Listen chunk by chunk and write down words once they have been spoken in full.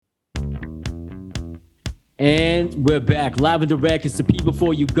And we're back live and direct. It's the P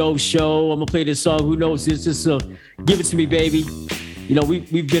Before You Go show. I'm gonna play this song. Who knows this? Just give it to me, baby. You know,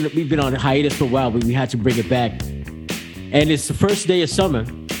 we've been on hiatus for a while, but we had to bring it back. And it's the first day of summer.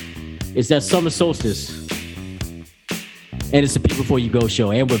 It's that summer solstice. And it's the P Before You Go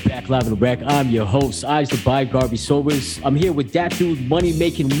show. And we're back live and direct. I'm your host, Eyes the By Garvey Sobers. I'm here with that dude, Money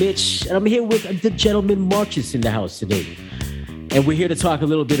Making Mitch. And I'm here with the gentleman Marcus in the house today. And we're here to talk a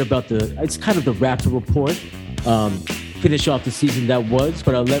little bit about it's kind of the Raptor report. Finish off the season that was,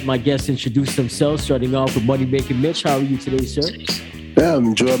 but I'll let my guests introduce themselves, starting off with Money Making Mitch. How are you today, sir? Yeah, I'm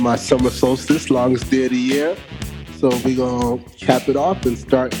enjoying my summer solstice, longest day of the year. So we're going to cap it off and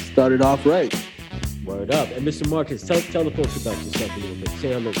start it off right. Word up. And Mr. Marcus, tell the folks about yourself a little bit.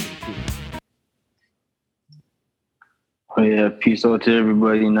 Say hello to the people. Oh, yeah, peace out to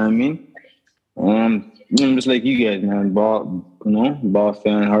everybody, you know what I mean? I'm just like you guys, man. Ball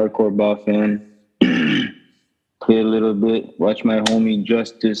fan, hardcore ball fan. Play a little bit, watch my homie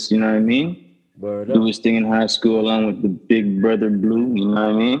Justice, you know what I mean? Word up. Do his thing in high school along with the big brother Blue, you know what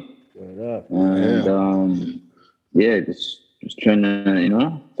I mean? Word up. And just trying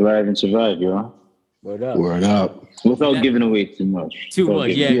to, thrive and survive, yo. Word up. Word up. Without giving away too much.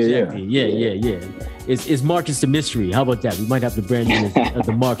 Yeah, exactly. Yeah. Is Marcus the mystery? How about that? We might have to brand you as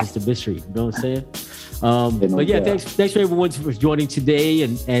the Marcus the mystery. You know what I'm saying? But yeah, thanks for everyone for joining today,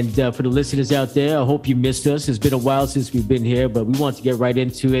 and for the listeners out there, I hope you missed us. It's been a while since we've been here, but we want to get right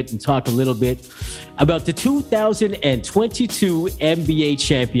into it and talk a little bit about the 2022 NBA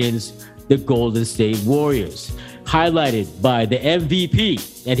champions, the Golden State Warriors, highlighted by the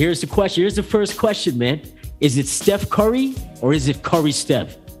MVP. And here's the question. Here's the first question, man. Is it Steph Curry or is it Curry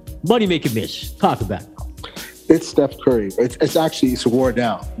Steph? Money Making Mitch, talk about it. It's Steph Curry. It's wore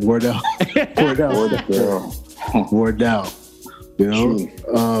down. Wore down. You know?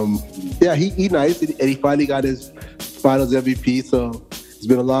 He nice, and he finally got his finals MVP. So it's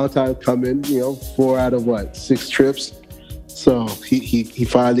been a long time coming, 4 out of 6 trips. So he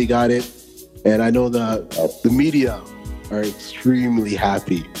finally got it. And I know the media are extremely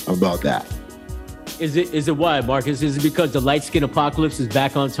happy about that. Is it why, Marcus? Is it because the light skin apocalypse is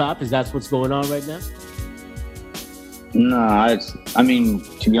back on top? Is that what's going on right now? No,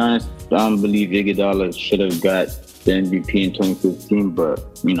 to be honest, I don't believe Iguodala should have got the MVP in 2015,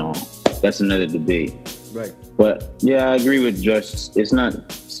 but that's another debate. Right. But yeah, I agree with Josh. It's not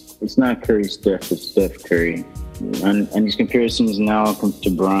Curry Steph, it's Steph Curry. And these comparisons now come to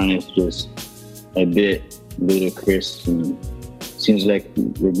LeBron is just a bit ludicrous, and seems like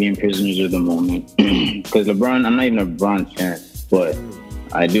we're being prisoners of the moment. Because LeBron, I'm not even a LeBron fan, but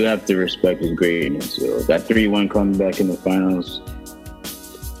I do have to respect his greatness. So that 3-1 comeback in the finals.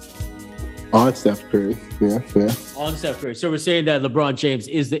 On Steph Curry, yeah. On Steph Curry. So we're saying that LeBron James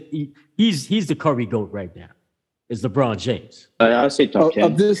is he's the Curry GOAT right now. Is LeBron James? I'll say top 10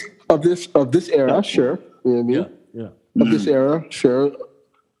 of this era, sure. You know what I mean? Yeah. Of this era, sure.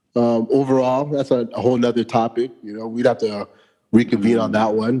 Overall, that's a whole nother topic. We'd have to reconvene on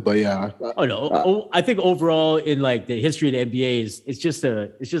that one, but yeah. Oh no, I think overall in like the history of the NBA it's just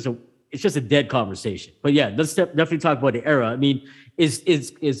a dead conversation. But yeah, let's definitely talk about the era. I mean, is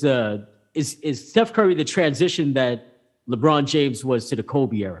Steph Curry the transition that LeBron James was to the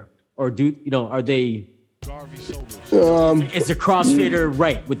Kobe era, or are they? Is the crossfader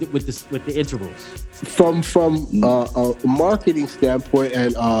right with the intervals? From a marketing standpoint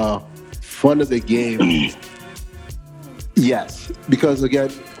and fun of the game. Yes, because again,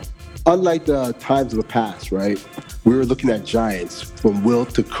 unlike the times of the past, right? We were looking at giants from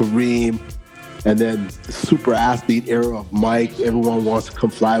Wilt to Kareem, and then the super athlete era of Mike. Everyone wants to come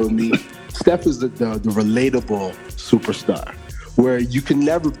fly with me. Steph is the relatable superstar, where you can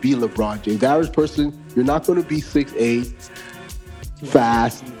never be LeBron James. The average person, you're not going to be 6'8",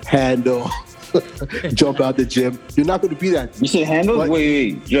 fast, handle, jump out the gym. You're not going to be that. You said handles?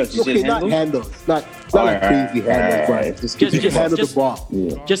 Wait. Just you said not handles. Not crazy handles, but just handle the ball.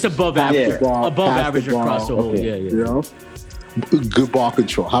 Yeah. Just above average. Above average across the whole. Yeah. Good ball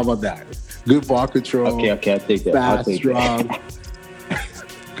control. How about that? Good ball control. Okay, I'll take that. Fast, strong,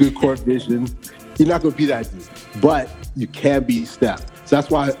 good court vision. You're not going to be that dude, but you can be Steph. So that's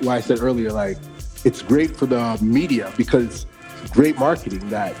why I said earlier, like, it's great for the media because it's great marketing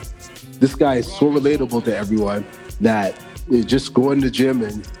that this guy is so relatable to everyone that you just go in the gym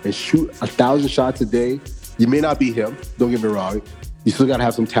and shoot 1,000 shots a day. You may not be him, don't get me wrong. You still got to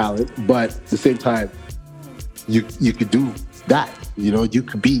have some talent, but at the same time, you could do that. You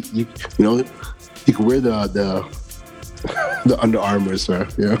could be, you could wear the The Under Armour, sir.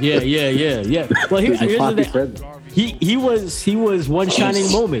 Yeah. Yeah. Well, here's the thing. He was one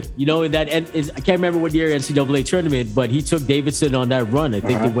shining moment, in that. And I can't remember what year NCAA tournament, but he took Davidson on that run. I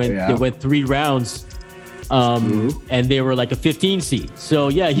think they went 3 rounds, and they were like a 15 seed. So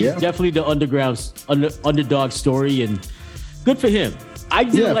he's definitely the underdog story, and good for him. I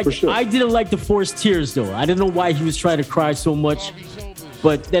didn't like the forced tears though. I didn't know why he was trying to cry so much.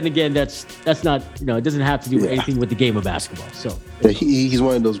 But then again, that's not, it doesn't have to do anything with the game of basketball. So he's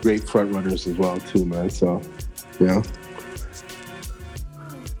one of those great front runners as well too, man. So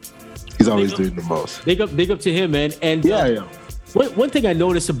he's always doing the most. Big up to him, man. And one thing I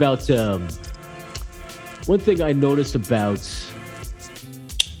noticed about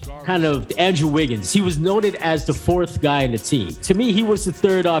kind of Andrew Wiggins, he was noted as the 4th guy in the team. To me, he was the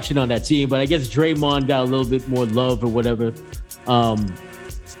 3rd option on that team, but I guess Draymond got a little bit more love or whatever.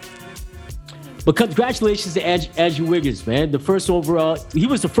 But congratulations to Andrew Wiggins, man. The first overall, he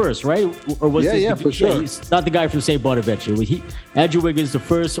was the first, right? Or was for sure. He's not the guy from St. Bonaventure. Andrew Wiggins, the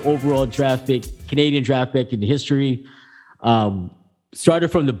first overall draft pick, Canadian draft pick in history. Started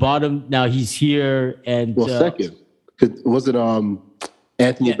from the bottom. Now he's here, and second. Was it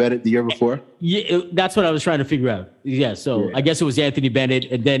Anthony Bennett the year before? Yeah, that's what I was trying to figure out. Yeah, so I guess it was Anthony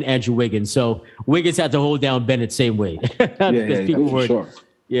Bennett and then Andrew Wiggins. So Wiggins had to hold down Bennett same way. For sure.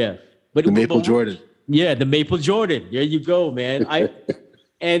 Yeah. But the Maple Jordan. Yeah, the Maple Jordan. There you go, man.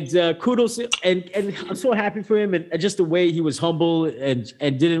 Kudos, and I'm so happy for him, and just the way he was humble and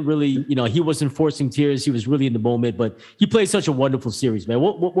didn't really, he wasn't forcing tears. He was really in the moment, but he played such a wonderful series, man.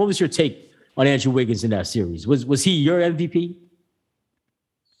 What was your take on Andrew Wiggins in that series? Was he your MVP?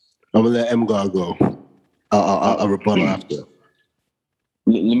 I'm gonna let M go. I'll rebuttal after.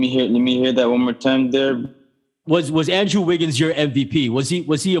 Let me hear that one more time there. Was Andrew Wiggins your MVP? Was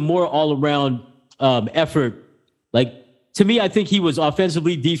he a more all around effort? Like, to me, I think he was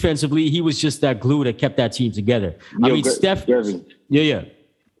offensively, defensively. He was just that glue that kept that team together. Steph. Yeah.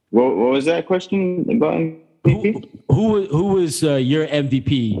 What was that question about MVP? Who was your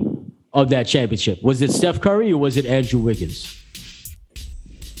MVP of that championship? Was it Steph Curry or was it Andrew Wiggins?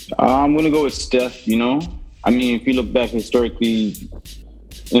 I'm gonna go with Steph. I mean, if you look back historically,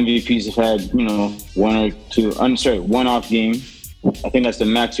 MVPs have had, one or two. One off game. I think that's the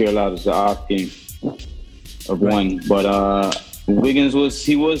max you're allowed is the off game of one. But Wiggins was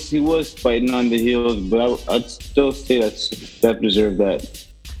fighting on the heels, but I'd still say that Steph deserved that.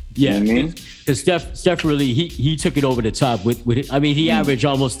 Yeah, you know what I mean? Because Steph really he took it over the top with it. I mean, he averaged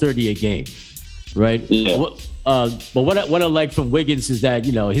almost 30 a game, right? Yeah. But what I like from Wiggins is that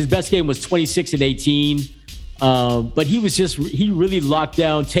his best game was 26 and 18. But he really locked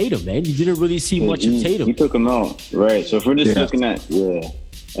down Tatum, man. You didn't really see much of Tatum. He took him out, right? So if we're just looking at,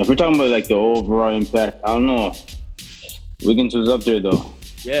 if we're talking about like the overall impact, I don't know. Wiggins was up there though.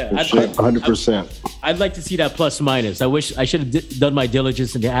 Yeah, 100%. I'd like to see that plus minus. I wish I should have done my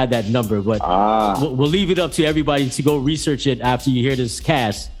diligence and add that number, but we'll leave it up to everybody to go research it after you hear this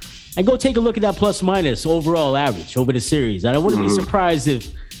cast and go take a look at that plus minus overall average over the series. And I wouldn't be surprised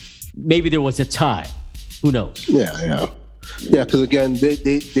if maybe there was a tie. Who knows? Yeah. Because again,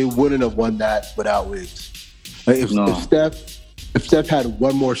 they wouldn't have won that without Wiggs. Like if Steph had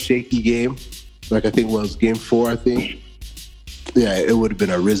one more shaky game, like I think it was game 4, I think. Yeah, it would have been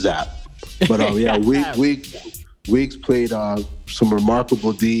a rizap. But Wiggs played some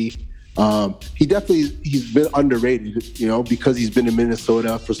remarkable D. He's been underrated, because he's been in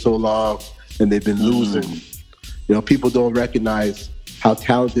Minnesota for so long and they've been losing. People don't recognize how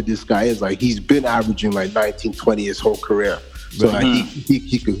talented this guy is. Like, he's been averaging like 19, 20 his whole career. So like,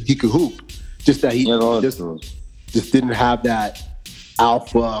 he could hoop. Just that he just didn't have that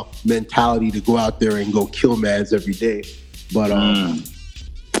alpha mentality to go out there and go kill mans every day. But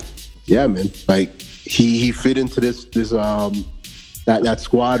yeah, man, like he fit into this that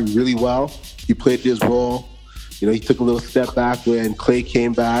squad really well. He played his role. He took a little step back when Clay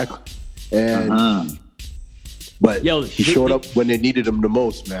came back, and but he showed up when they needed him the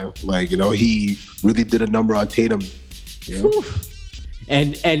most, man. Like, he really did a number on Tatum.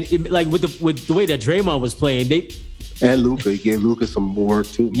 And like with the way that Draymond was playing, and Luka, he gave Luka some work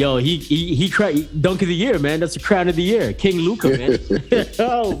too. Yo, he dunk of the year, man. That's the crown of the year, King Luka, man.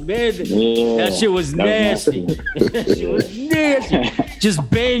 Oh man, that shit was nasty. That shit was nasty. Just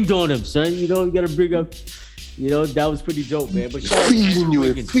banged on him, son. You gotta bring up. That was pretty dope, man. But feeding you.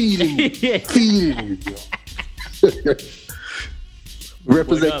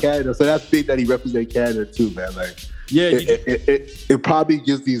 Represent Canada, so that's big that he represent Canada too, man. Like, it probably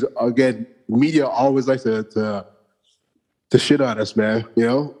gives these, again, media always likes to shit on us, man.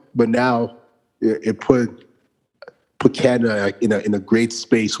 But now it put put Canada like, in a great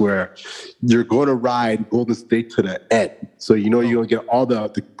space where you're going to ride Golden State to the end. So you're going to get all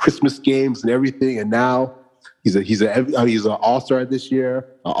the Christmas games and everything. And now he's an all-star this year,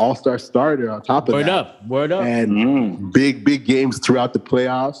 an all-star starter on top of that. Word up. And big games throughout the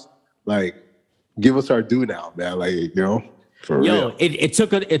playoffs. Like, give us our due now, man. Like, for real. It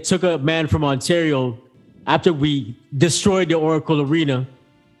took a man from Ontario after we destroyed the Oracle Arena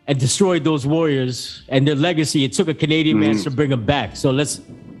and destroyed those Warriors and their legacy. It took a Canadian man to bring them back. So let's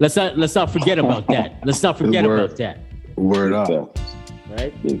not forget about that. Let's not forget about that. Word up.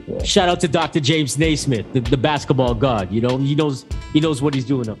 Right? Shout out to Dr. James Naismith, the basketball god. He knows what he's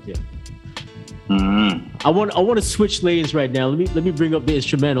doing up there. I want to switch lanes right now. Let me bring up the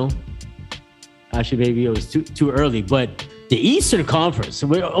instrumental. Actually, maybe it was too early, but the Eastern Conference,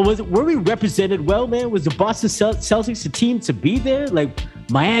 were we represented well, man? Was the Boston Celtics a team to be there? Like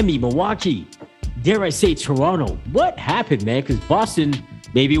Miami, Milwaukee, dare I say Toronto? What happened, man? Because Boston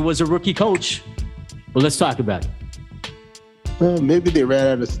maybe was a rookie coach. But let's talk about it. Maybe they ran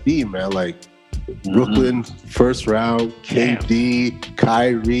out of steam, man. Like Brooklyn, first round, KD,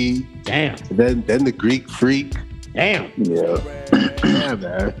 Kyrie. Damn. Then the Greek Freak. Damn. Yeah,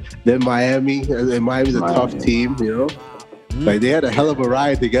 man. Then Miami. And Miami's a tough team, Like, they had a hell of a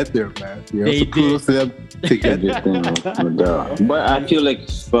ride to get there, man. So kudos to them to get there. But I feel like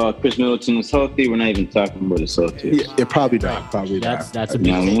if Chris Middleton is healthy, we're not even talking about the Celtics. Yeah, probably not. That's a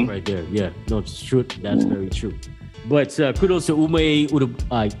big thing right there. Yeah, no, it's true. That's very true. But kudos to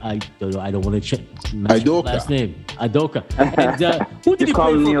I don't want to check Udoka. last name. Udoka. And who did he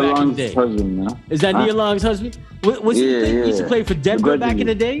play for back in the day? Husband, is that Nia Long's husband? Was he used to play for Denver back in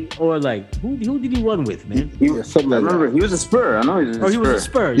the day? Or like who did he run with, man? I remember he was a Spur. I know he was a Spur. He was a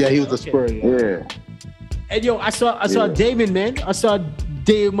Spur. Yeah, he was a Spur. Yeah. And I saw Damon, man. I saw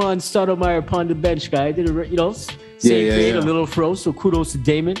Damon Stoudemire upon the bench, guy. Did a same thing, a little throw. So kudos to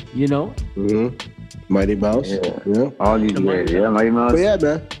Damon. Mighty Mouse. Yeah. All these guys. Yeah, Mighty Mouse. But yeah,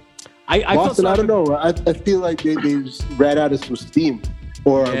 man. Boston, I don't know. I feel like they just ran out of some steam.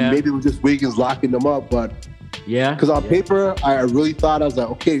 Or maybe it was just Wiggins locking them up. But because on paper, I really thought, I was like,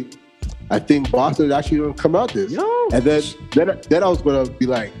 okay, I think Boston is actually going to come out this. And then I was going to be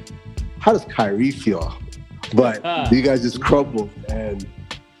like, how does Kyrie feel? But you guys just crumbled. And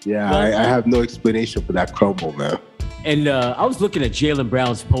I have no explanation for that crumble, man. And I was looking at Jaylen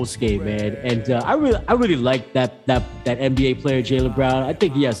Brown's post game, man, and I really like that NBA player, Jaylen Brown. I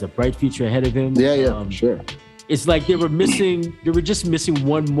think he has a bright future ahead of him. Yeah, sure. It's like they were just missing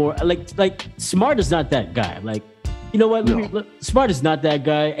one more. Like Smart is not that guy. Like, you know what? Smart is not that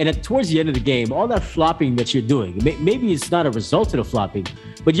guy. And towards the end of the game, all that flopping that you're doing, maybe it's not a result of the flopping,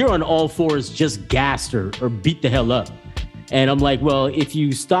 but you're on all fours, just gassed or beat the hell up. And I'm like, well, if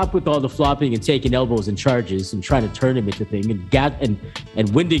you stop with all the flopping and taking elbows and charges and trying to turn him into thing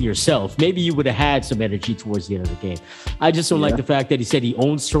and winding yourself, maybe you would have had some energy towards the end of the game. I just don't like the fact that he said he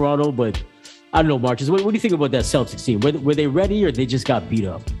owns Toronto, but I don't know, Marcus. What do you think about that Celtics team? Were they ready or they just got beat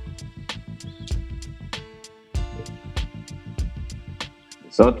up?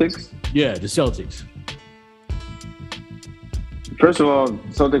 Celtics? Yeah, the Celtics. First of all,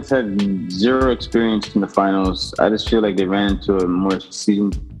 Celtics had zero experience in the finals. I just feel like they ran into a more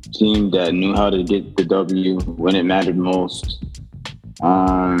seasoned team that knew how to get the W when it mattered most.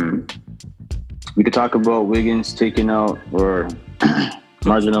 We could talk about Wiggins taking out or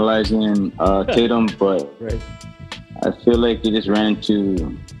marginalizing Tatum, but I feel like they just ran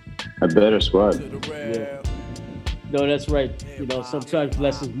into a better squad. Yeah. No, that's right. Sometimes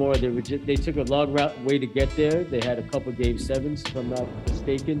less is more. They took a long way to get there. They had a couple game sevens, if I'm not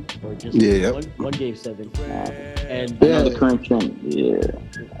mistaken, or just one game seven. And the current trend,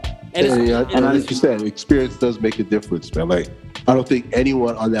 and as you said, experience does make a difference, man. Like, I don't think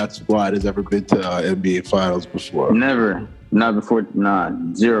anyone on that squad has ever been to NBA Finals before. Never, not before,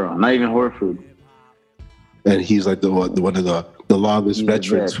 zero, not even Horford. And he's like one of the longest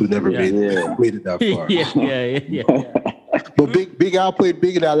veterans who never made it that far. yeah. But Big Al played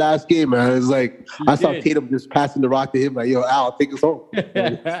big in that last game, man. It's like I saw Tatum just passing the rock to him, like, "Yo, Al, take us home."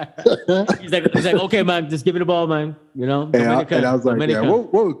 he's like, "Okay, man, just give me the ball, man." And I was like,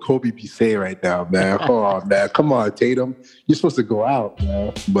 what would Kobe be saying right now, man? Hold on, man. Come on, Tatum. You're supposed to go out,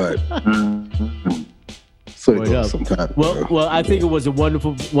 man. But so it goes sometimes. Well, I think it was a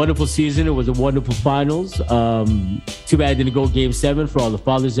wonderful season. It was a wonderful finals. Too bad I didn't go game 7 for all the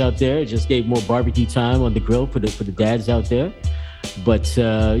fathers out there. It just gave more barbecue time on the grill for the dads out there. But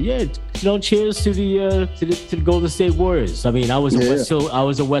cheers to the Golden State Warriors. I mean, I was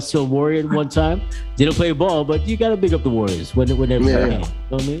a West Hill Warrior at one time. Didn't play ball, but you gotta big up the Warriors when they're playing. You know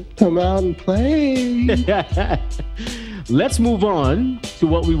what I mean? Come out and play. Let's move on to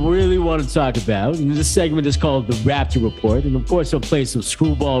what we really want to talk about. And this segment is called the Raptor Report, and of course, I'm playing some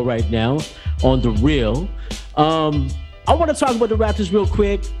screwball right now on the reel. I want to talk about the Raptors real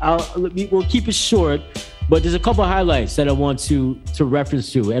quick. We'll keep it short. But there's a couple of highlights that I want to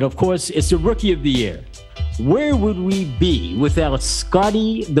reference to. And of course, it's the Rookie of the Year. Where would we be without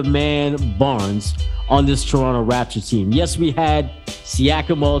Scotty the Man Barnes on this Toronto Raptors team? Yes, we had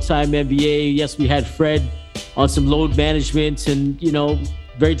Siakam all-time NBA. Yes, we had Fred on some load management and,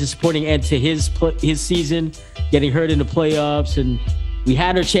 very disappointing end to his season, getting hurt in the playoffs. And we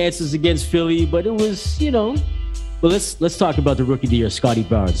had our chances against Philly, but it was, Well, let's talk about the Rookie of the Year, Scotty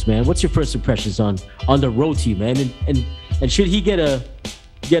Barnes, man. What's your first impressions on the Roti, man? And should he get a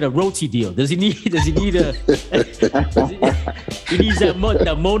Roti deal? Does he need he needs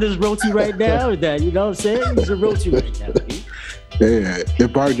that Mona's Roti right now? Or that, you know what I'm saying? He's a Roti right now. Yeah, the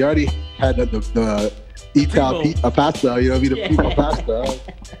Bargnardi had the Ital pasta, the primo pasta.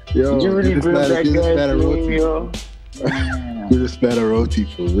 Yo, did you really bring that guy Roti? Give this man a Roti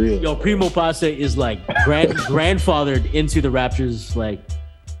for real. Yo, Primo Pasta is like grandfathered into the Raptors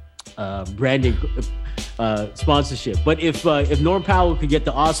branding sponsorship. But if Norm Powell could get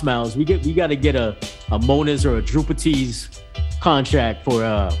the Osmows, we got to get a Mona's or a Drupatee's contract for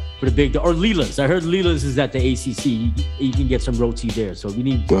the big or Leela's. I heard Leela's is at the ACC. You can get some Roti there. So we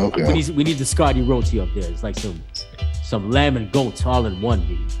need the Scotty Roti up there. It's like some lamb and goats all in one.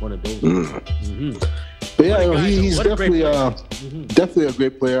 One of those. Mm-hmm. But yeah, he's definitely a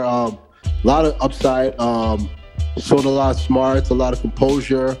great player. A lot of upside. Showed a lot of smarts, a lot of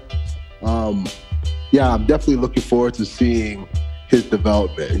composure. I'm definitely looking forward to seeing his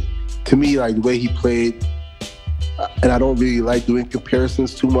development. To me, like the way he played, and I don't really like doing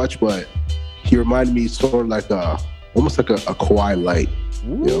comparisons too much, but he reminded me sort of like almost like a Kawhi Light.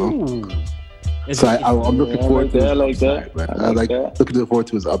 So I'm looking forward to his upside, man. I like looking forward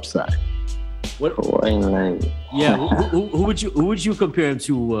to his upside. What? Yeah, who would you compare him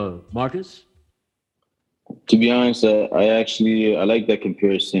to, Marcus? To be honest, I like that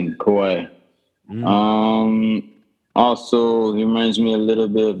comparison, Kawhi. Also, he reminds me a little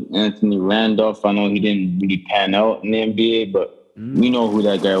bit of Anthony Randolph. I know he didn't really pan out in the NBA, but we know who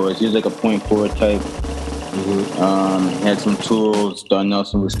that guy was. He was like a point forward type. He had some tools. Don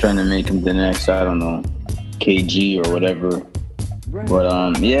Nelson was trying to make him the next, I don't know, KG or whatever. Right. But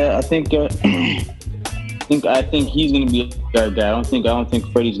I think he's gonna be our guy. I don't think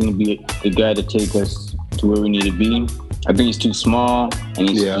Freddie's gonna be the guy to take us to where we need to be. I think he's too small, and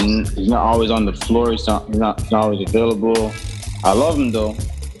he's not always on the floor. He's not always available. I love him though.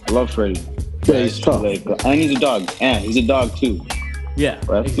 I love Freddie. Yeah, he's tough. And he's a dog. And he's a dog too. Yeah.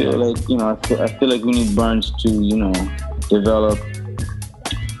 But I feel like I feel like we need Barnes to develop,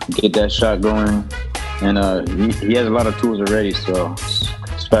 get that shot going. And he has a lot of tools already, so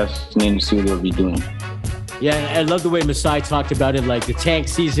it's fascinating to see what he'll be doing. Yeah, I love the way Masai talked about it, like the tank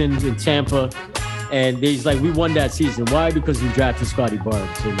season in Tampa. And he's like, we won that season. Why? Because we drafted Scotty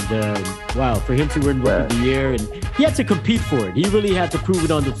Barnes. And wow, for him to win Rookie of the Year, and he had to compete for it. He really had to prove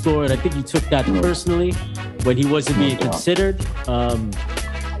it on the floor, and I think he took that personally when he wasn't being considered.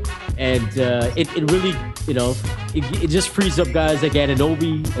 It really, it just frees up guys like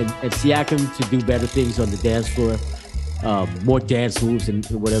Anunoby and Siakam to do better things on the dance floor. More dance moves and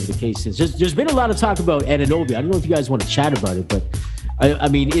whatever the case is. There's been a lot of talk about Anunoby. I don't know if you guys want to chat about it, but I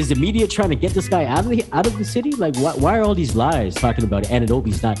mean, is the media trying to get this guy out of the city? Like, why are all these lies talking about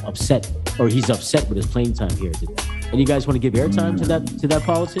Anunoby's not upset or he's upset with his playing time here? And you guys want to give airtime to that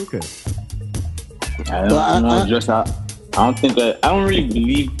politic? Or? I don't know. I don't really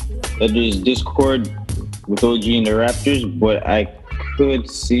believe that there's discord with OG and the Raptors, but I could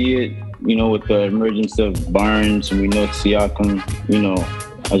see it. With the emergence of Barnes, and we know Siakam,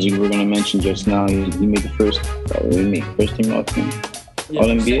 as you were going to mention just now, he made the first team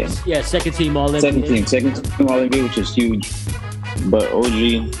All-NBA. Second team All-NBA. Second team All-NBA, which is huge. But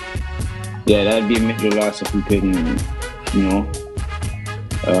OG, that'd be a major loss if we couldn't,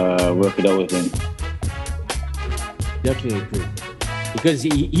 work it out with him. Definitely agree. Because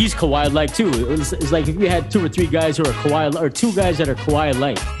he's Kawhi-like too. It's like if you had two or three guys who are Kawhi, or two guys that are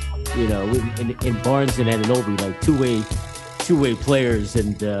Kawhi-like, in Barnes and Anunoby, like two-way players,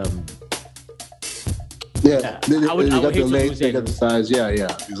 and they got the legs, they got the size. Yeah,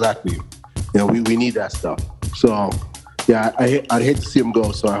 exactly. We need that stuff. So, I'd hate to see him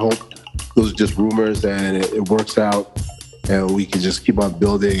go. So I hope those are just rumors and it works out and we can just keep on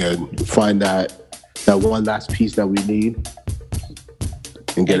building and find that one last piece that we need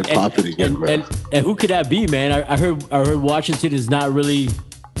and get it popping again, man. And who could that be, man? I heard Washington is not really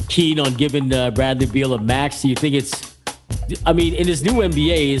keen on giving Bradley Beal a max. Do you think it's? I mean, in this new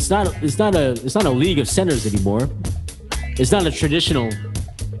NBA, it's not a league of centers anymore. It's not a traditional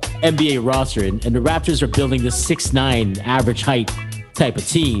NBA roster, and the Raptors are building this 6'9" average height type of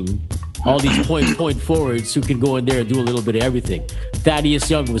team. All these point forwards who can go in there and do a little bit of everything. Thaddeus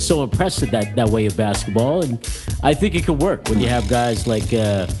Young was so impressed with that way of basketball, and I think it could work when you have guys like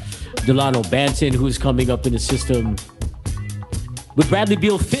Delano Banton, who's coming up in the system. Would Bradley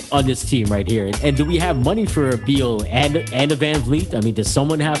Beal fit on this team right here? And do we have money for Beal and a Van Vliet? I mean, does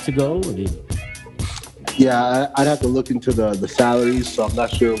someone have to go? I mean, yeah, I'd have to look into the salaries, so I'm not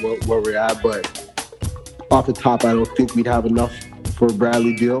sure where we're at. But off the top, I don't think we'd have enough for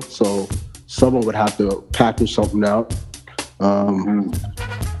Bradley Beal. So someone would have to package something out.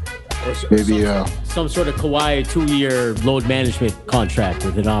 Maybe some sort of Kawhi 2-year load management contract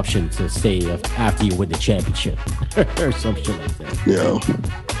with an option to stay after you win the championship or some shit like that. Yeah.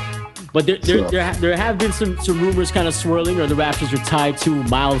 But there have been some rumors kind of swirling, or the Raptors are tied to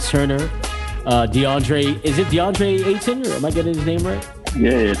Miles Turner, DeAndre. Is it DeAndre Ayton, or am I getting his name right?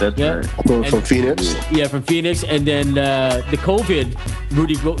 Yeah, that's right. From Phoenix. Yeah, from Phoenix, and then the COVID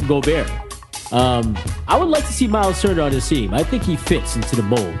Rudy Gobert. I would like to see Miles Turner on his team. I think he fits into the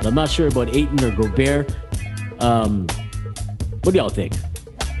mold. I'm not sure about Ayton or Gobert. What do y'all think?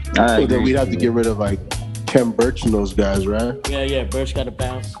 So then we'd have to get rid of like Kem Birch and those guys, right? Yeah. Birch got to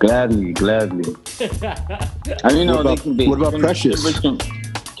bounce. Gladly. I mean, what about Precious?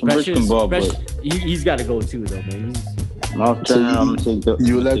 Precious can ball, but he's got to go too, though, man.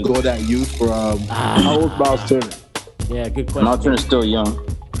 You let go of that youth for how old Miles Turner? Yeah, good question. Miles Turner's still young.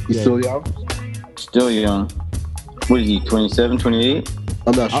 He's still young? Still young. What is he, 27, 28?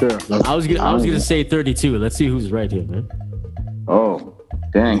 I'm not sure. I was gonna say 32. Let's see who's right here, man. Oh,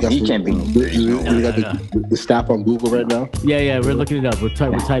 dang. He can't be. You got the stat on Google right now? Yeah. We're looking it up. We're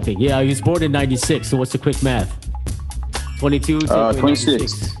typing. Yeah, he was born in 96. So what's the quick math? 22?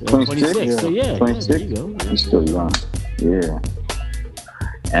 26. 26. Yeah. So yeah, 26. there you go. He's still young. Yeah.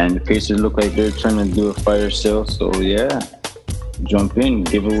 And the Pacers look like they're trying to do a fire sale. So yeah, jump in,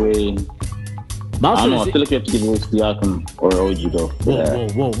 give away. I don't know. I feel like you have to give away Siakam or OG though. Whoa.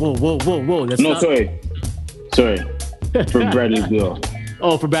 Sorry. For Bradley Beal.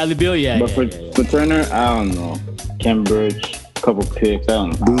 Oh, for Bradley Beal, yeah. But for Turner, I don't know. Kem Birch, couple picks. I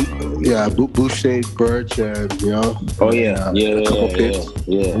don't know. Boucher, Birch, and Oh yeah. A couple picks.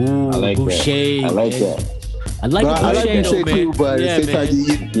 Yeah. Ooh, I like Boucher, that. I like that. I like Boucher too, but at the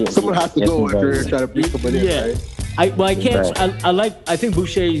same time, someone has to go if you're trying to bring somebody in, right? I think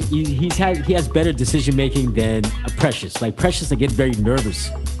Boucher, he has better decision making than Precious. Like Precious, I get very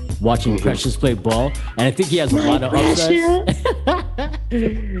nervous watching Precious play ball, and I think he has a lot of upside.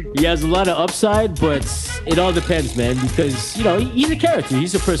 He has a lot of upside, but it all depends, man. Because he's a character,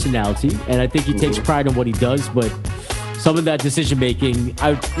 he's a personality, and I think he takes pride in what he does. But some of that decision making,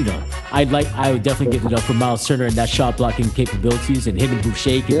 I would definitely give it up for Miles Turner and that shot blocking capabilities, and him and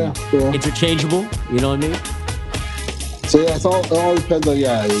Boucher can be interchangeable. You know what I mean? So yeah, it all depends on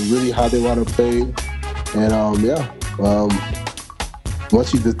really how they want to play, and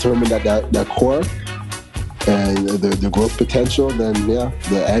once you determine that core and the growth potential, then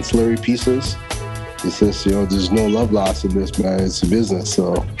the ancillary pieces. It's just there's no love lost in this, man. It's a business,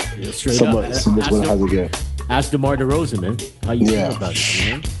 so someone has to get. Ask DeMar DeRozan, man. How you feel about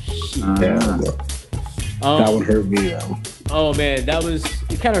it? That one hurt me. Oh man,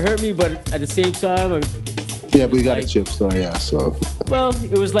 it kind of hurt me, but at the same time. Yeah, but we got a chip, so. Well,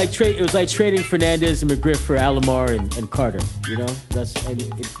 it was like trading Fernandez and McGriff for Alomar and Carter. And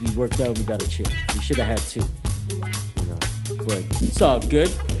it worked out. We got a chip. We should have had two. But it's all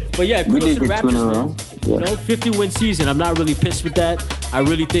good. But yeah, kudos to the Raptors, man. 50-win season. I'm not really pissed with that. I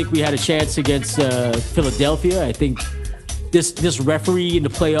really think we had a chance against Philadelphia. I think this referee in the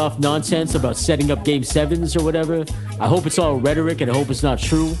playoff nonsense about setting up game 7s or whatever. I hope it's all rhetoric, and I hope it's not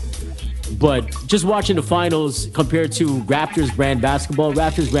true. But just watching the finals compared to Raptors brand basketball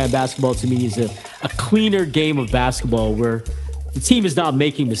to me is a cleaner game of basketball where the team is not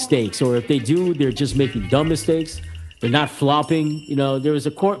making mistakes, or if they do, they're just making dumb mistakes. They're not flopping. There was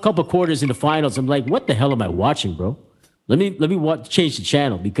a couple quarters in the finals. I'm like, what the hell am I watching, bro? Let me change the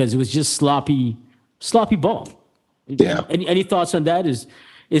channel because it was just sloppy ball. Yeah. Any thoughts on that? Is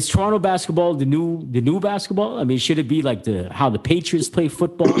Toronto basketball the new basketball? I mean, should it be like how the Patriots play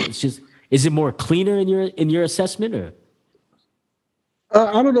football? Is it more cleaner in your assessment, or?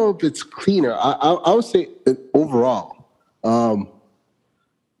 I don't know if it's cleaner. I would say overall, I'm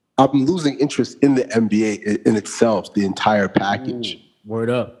losing interest in the NBA in itself, the entire package. Word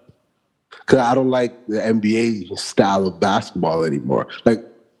up. Because I don't like the NBA style of basketball anymore. Like,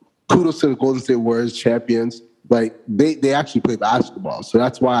 kudos to the Golden State Warriors champions. Like, they actually play basketball. So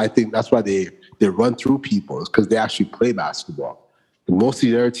that's why they run through people, is because they actually play basketball. And most of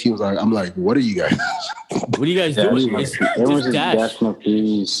the other teams, I'm like, what are you guys? What are you guys doing? It's Everyone's just just dash. dashing up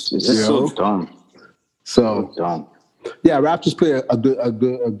threes. It's just so dumb. So Dumb. yeah, Raptors play a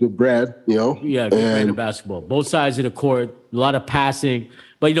good brand, you know. Yeah, good brand of basketball. Both sides of the court, a lot of passing.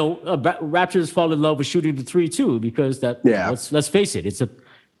 But you know, Raptors fall in love with shooting the three too, because let's face it,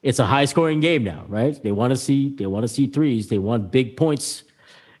 it's a high scoring game now, right? They want to see threes. They want big points,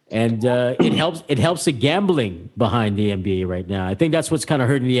 and it helps the gambling behind the NBA right now. I think that's what's kind of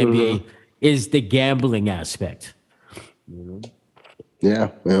hurting the NBA is the gambling aspect.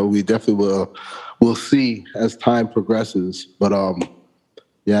 Yeah, well, we definitely we'll see as time progresses. But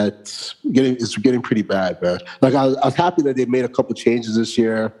yeah, it's getting pretty bad, man. Like I was happy that they made a couple changes this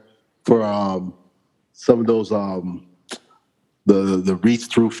year for some of those the reach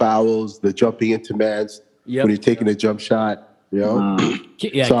through fouls, the jumping into mans when you're taking a jump shot. You know,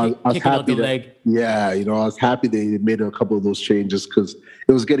 Yeah, so I was kicking out happy the leg. Yeah, you know, I was happy they made a couple of those changes because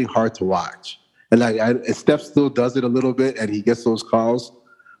it was getting hard to watch. And like Steph still does it a little bit, and he gets those calls.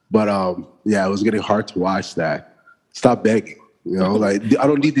 But yeah, it was getting hard to watch that. Stop begging, you know. Like I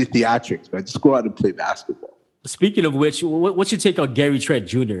don't need the theatrics, man. Just go out and play basketball. Speaking of which, what's your take on Gary Trent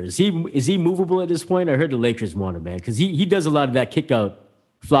Jr.? Is he movable at this point? I heard the Lakers want him, man, because he does a lot of that kick out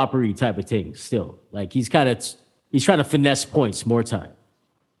floppery type of thing. Still, like he's trying to finesse points more time.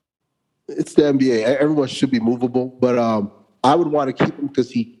 It's the NBA. Everyone should be movable, but I would want to keep him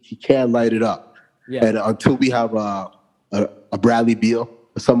because he can light it up. Yeah. And until we have a Bradley Beal,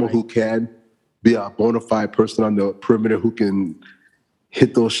 someone who can be a bona fide person on the perimeter who can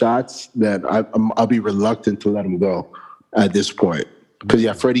hit those shots, then I'll be reluctant to let him go at this point. Because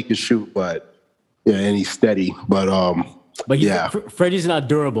yeah, Freddie can shoot, but yeah, and he's steady. But yeah, Freddie's not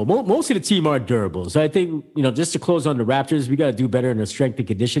durable. Most of the team aren't durable. So I think, you know, just to close on the Raptors, we got to do better in the strength and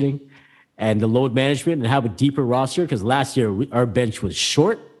conditioning and the load management and have a deeper roster. Because last year our bench was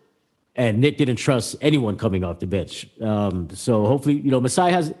short. And Nick didn't trust anyone coming off the bench. So hopefully, you know,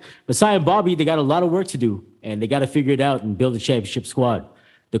 Masai and Bobby, they got a lot of work to do, and they got to figure it out and build a championship squad.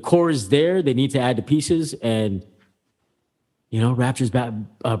 The core is there. They need to add the pieces. And, you know, Raptors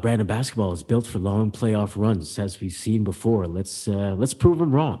brand of basketball is built for long playoff runs, as we've seen before. Let's prove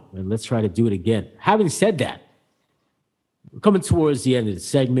them wrong, and let's try to do it again. Having said that, we're coming towards the end of the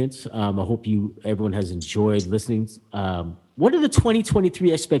segment. I hope everyone has enjoyed listening. What are the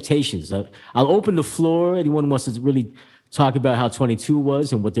 2023 expectations? I'll open the floor. Anyone wants to really talk about how 22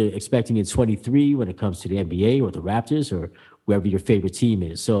 was and what they're expecting in 23 when it comes to the NBA or the Raptors or whoever your favorite team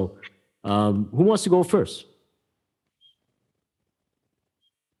is. So who wants to go first?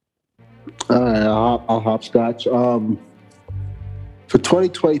 All right, I'll hopscotch. For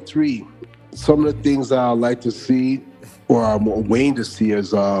 2023, some of the things that I'd like to see or I'm waiting to see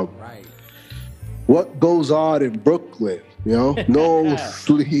is what goes on in Brooklyn. You know, no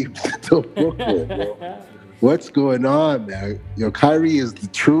sleep till Brooklyn. Bro. What's going on, man? You know, Kyrie is the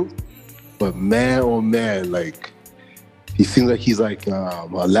truth, but man, oh man, like he seems like he's like a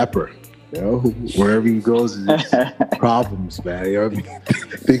leper. You know, wherever he goes, it's problems, man. You know what I mean?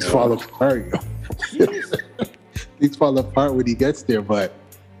 Things fall apart. You know? Things fall apart when he gets there, but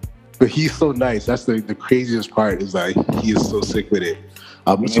he's so nice. That's the craziest part. Is like he is so sick with it.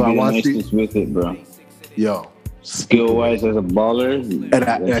 So I want to see with it, bro. Yo. Skill wise as a baller, and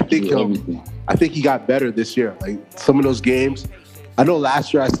I think he got better this year. Like some of those games, I know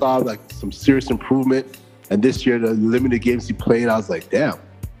last year I saw like some serious improvement, and this year the limited games he played, I was like, damn,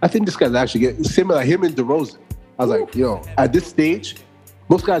 I think this guy's actually getting similar. Like him and DeRozan. I was like, yo, at this stage,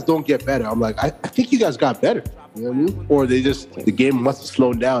 most guys don't get better. I'm like, I think you guys got better. You know what I mean? Or the game must have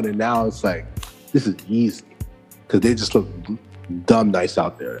slowed down, and now it's like this is easy because they just look dumb nice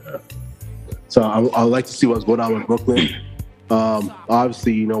out there. So I would like to see what's going on with Brooklyn.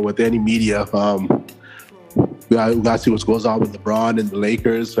 Obviously, you know, with any media, we got to see what goes on with LeBron and the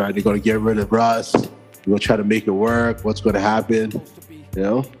Lakers. Are they going to get rid of Russ? We're going to try to make it work. What's going to happen? You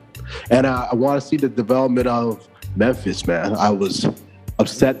know? And I want to see the development of Memphis, man. I was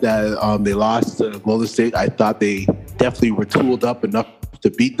upset that they lost to Golden State. I thought they definitely were tooled up enough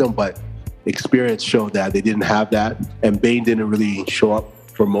to beat them, but experience showed that they didn't have that. And Bane didn't really show up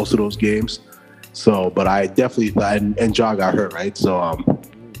for most of those games. So, but I definitely thought, and Ja got hurt, right? So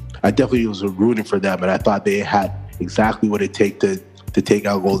I definitely was rooting for them, and I thought they had exactly what it takes to take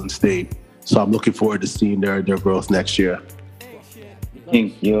out Golden State. So I'm looking forward to seeing their growth next year. I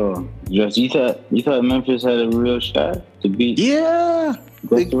think, Josh, you thought Memphis had a real shot to beat? Yeah.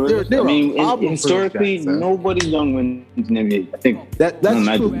 I mean, historically, nobody young wins in the NBA. I think that's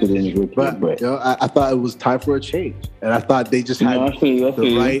true. But I thought it was time for a change, and I thought they just had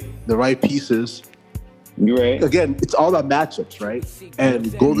the right pieces. You're right. Again, it's all about matchups, right?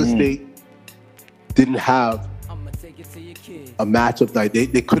 And Golden State didn't have a matchup like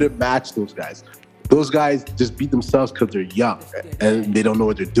they couldn't match those guys. Those guys just beat themselves because they're young and they don't know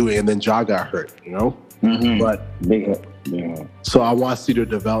what they're doing. And then Ja got hurt, But so I want to see their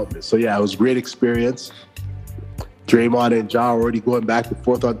development. So yeah, it was a great experience. Draymond and Ja already going back and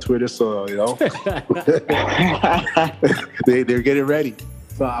forth on Twitter, so they're getting ready.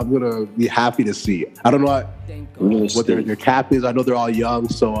 So I'm gonna be happy to see it. I don't know what their cap is. I know they're all young,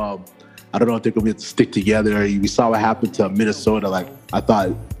 so I don't know if they're gonna be able to stick together. We saw what happened to Minnesota. Like I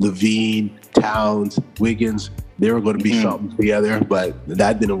thought Levine, Towns, Wiggins, they were going to be something together, but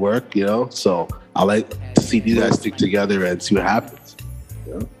that didn't work, So I like to see these guys stick together and see what happens.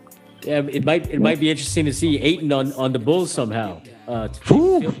 Yeah, it might be interesting to see Aannnd on the Bulls somehow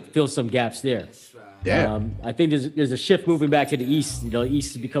to fill some gaps there. Yeah, I think there's a shift moving back to the East.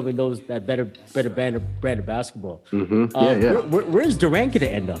 East is becoming that better brand of basketball. Where's Durant going to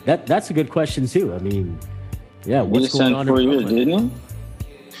end up? That's a good question too. I mean, what's going on? 4 years, didn't he?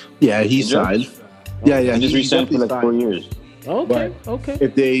 Yeah, he signed. Yeah. He just re-signed for like 4 years. Okay.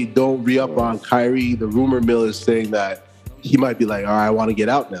 If they don't re-up on Kyrie, the rumor mill is saying that he might be like, all right, I want to get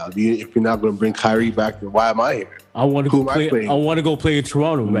out now. If you're not going to bring Kyrie back, then why am I here? I want to go play in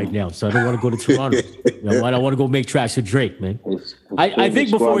Toronto right now, so I don't want to go to Toronto. I don't want to go make tracks with Drake, man. I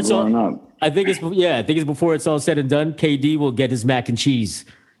think before it's all, I think it's before it's all said and done. KD will get his mac and cheese.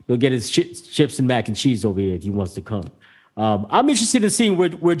 He'll get his chips and mac and cheese over here if he wants to come. I'm interested in seeing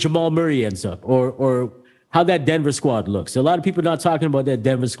where Jamal Murray ends up, or how that Denver squad looks. A lot of people are not talking about that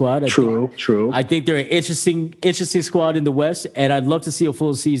Denver squad. True. I think they're an interesting squad in the West, and I'd love to see a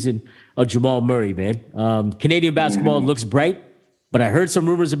full season of Jamal Murray, man. Canadian basketball looks bright, but I heard some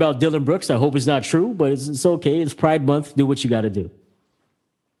rumors about Dylan Brooks. I hope it's not true, but it's okay. It's Pride Month. Do what you got to do.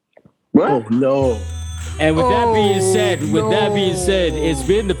 What? Oh, no. And with that being said, it's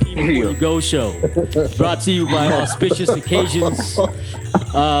been the People Before You Go show, brought to you by Auspicious Occasions.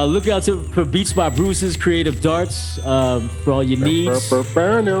 Look out for Beats by Bruce's Creative Darts for all your needs.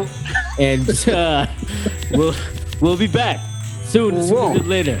 And we'll be back sooner than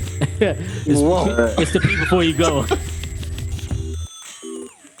later. It's the People Before You Go.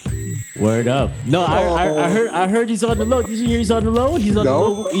 Word up. No, I heard he's on the low. Did you hear he's on the low? He's on the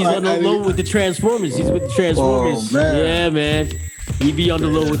low. He's on the low with the Transformers. He's with the Transformers. Oh, man. Yeah, man. He be on the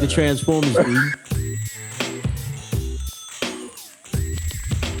low with the Transformers, dude.